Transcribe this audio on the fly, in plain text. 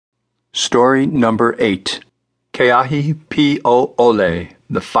Story number 8. Keahi P.O. Ole,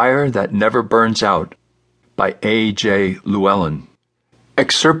 The Fire That Never Burns Out, by A.J. Llewellyn.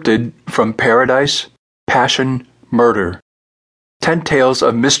 Excerpted from Paradise, Passion, Murder. 10 Tales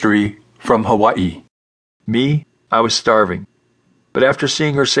of Mystery from Hawaii. Me, I was starving. But after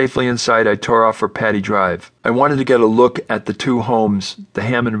seeing her safely inside, I tore off for Patty Drive. I wanted to get a look at the two homes, the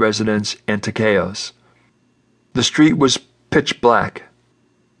Hammond residence and Takeo's. The street was pitch black.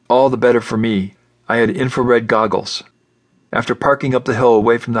 All the better for me. I had infrared goggles. After parking up the hill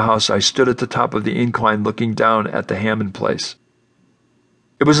away from the house, I stood at the top of the incline looking down at the Hammond place.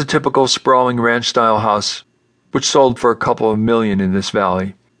 It was a typical sprawling ranch-style house, which sold for a couple of million in this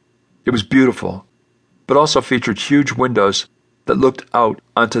valley. It was beautiful, but also featured huge windows that looked out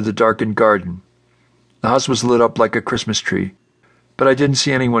onto the darkened garden. The house was lit up like a Christmas tree, but I didn't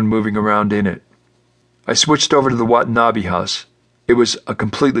see anyone moving around in it. I switched over to the Watanabe house. It was a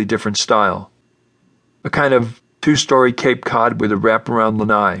completely different style. A kind of 2-story Cape Cod with a wraparound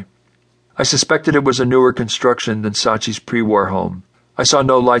lanai. I suspected it was a newer construction than Sachi's pre-war home. I saw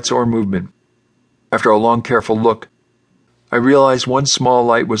no lights or movement. After a long, careful look, I realized one small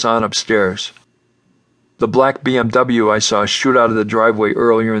light was on upstairs. The black BMW I saw shoot out of the driveway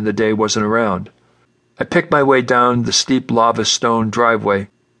earlier in the day wasn't around. I picked my way down the steep lava stone driveway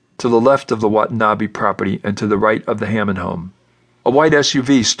to the left of the Watanabe property and to the right of the Hammond home. A white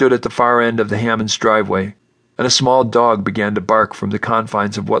SUV stood at the far end of the Hammond's driveway, and a small dog began to bark from the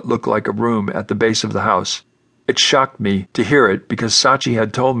confines of what looked like a room at the base of the house. It shocked me to hear it because Sachi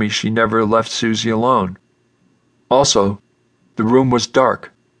had told me she never left Susie alone. Also, the room was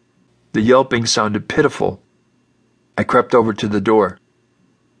dark. The yelping sounded pitiful. I crept over to the door.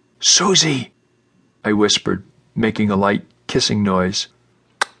 "Susie!" I whispered, making a light kissing noise.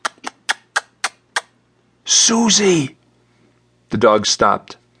 "Susie!" The dog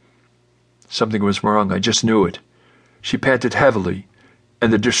stopped. Something was wrong, I just knew it. She panted heavily,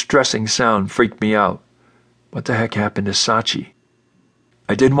 and the distressing sound freaked me out. What the heck happened to Sachi?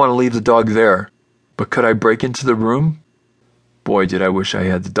 I didn't want to leave the dog there, but could I break into the room? Boy, did I wish I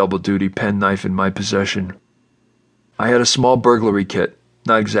had the double-duty penknife in my possession. I had a small burglary kit,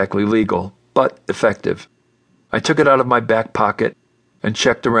 not exactly legal, but effective. I took it out of my back pocket and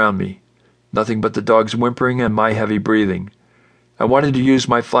checked around me. Nothing but the dog's whimpering and my heavy breathing. I wanted to use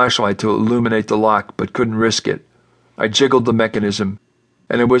my flashlight to illuminate the lock, but couldn't risk it. I jiggled the mechanism,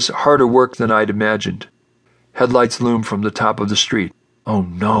 and it was harder work than I'd imagined. Headlights loomed from the top of the street. Oh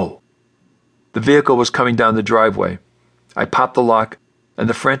no! The vehicle was coming down the driveway. I popped the lock, and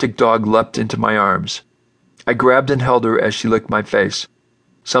the frantic dog leapt into my arms. I grabbed and held her as she licked my face.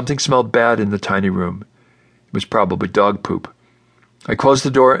 Something smelled bad in the tiny room. It was probably dog poop. I closed the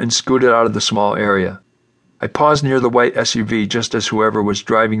door and scooted out of the small area. I paused near the white SUV just as whoever was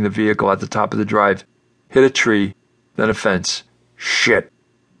driving the vehicle at the top of the drive hit a tree, then a fence. "Shit!"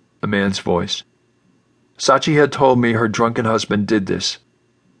 a man's voice. Sachi had told me her drunken husband did this.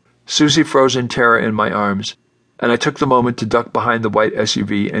 Susie froze in terror in my arms, and I took the moment to duck behind the white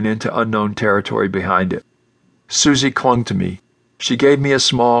SUV and into unknown territory behind it. Susie clung to me. She gave me a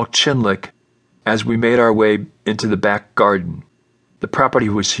small chin lick as we made our way into the back garden. The property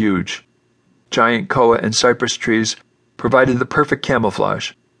was huge. Giant koa and cypress trees provided the perfect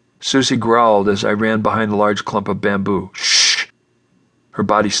camouflage. Susie growled as I ran behind a large clump of bamboo. "Shh!" Her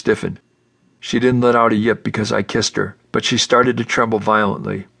body stiffened. She didn't let out a yip because I kissed her, but she started to tremble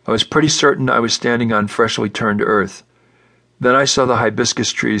violently. I was pretty certain I was standing on freshly turned earth. Then I saw the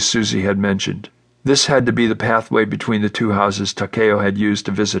hibiscus trees Susie had mentioned. This had to be the pathway between the two houses Takeo had used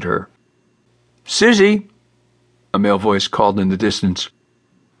to visit her. "Susie!" a male voice called in the distance.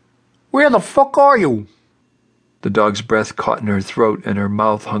 "Where the fuck are you?" The dog's breath caught in her throat and her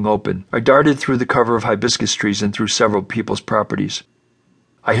mouth hung open. I darted through the cover of hibiscus trees and through several people's properties.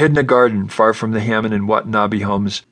 I hid in a garden far from the Hammond and Watanabe homes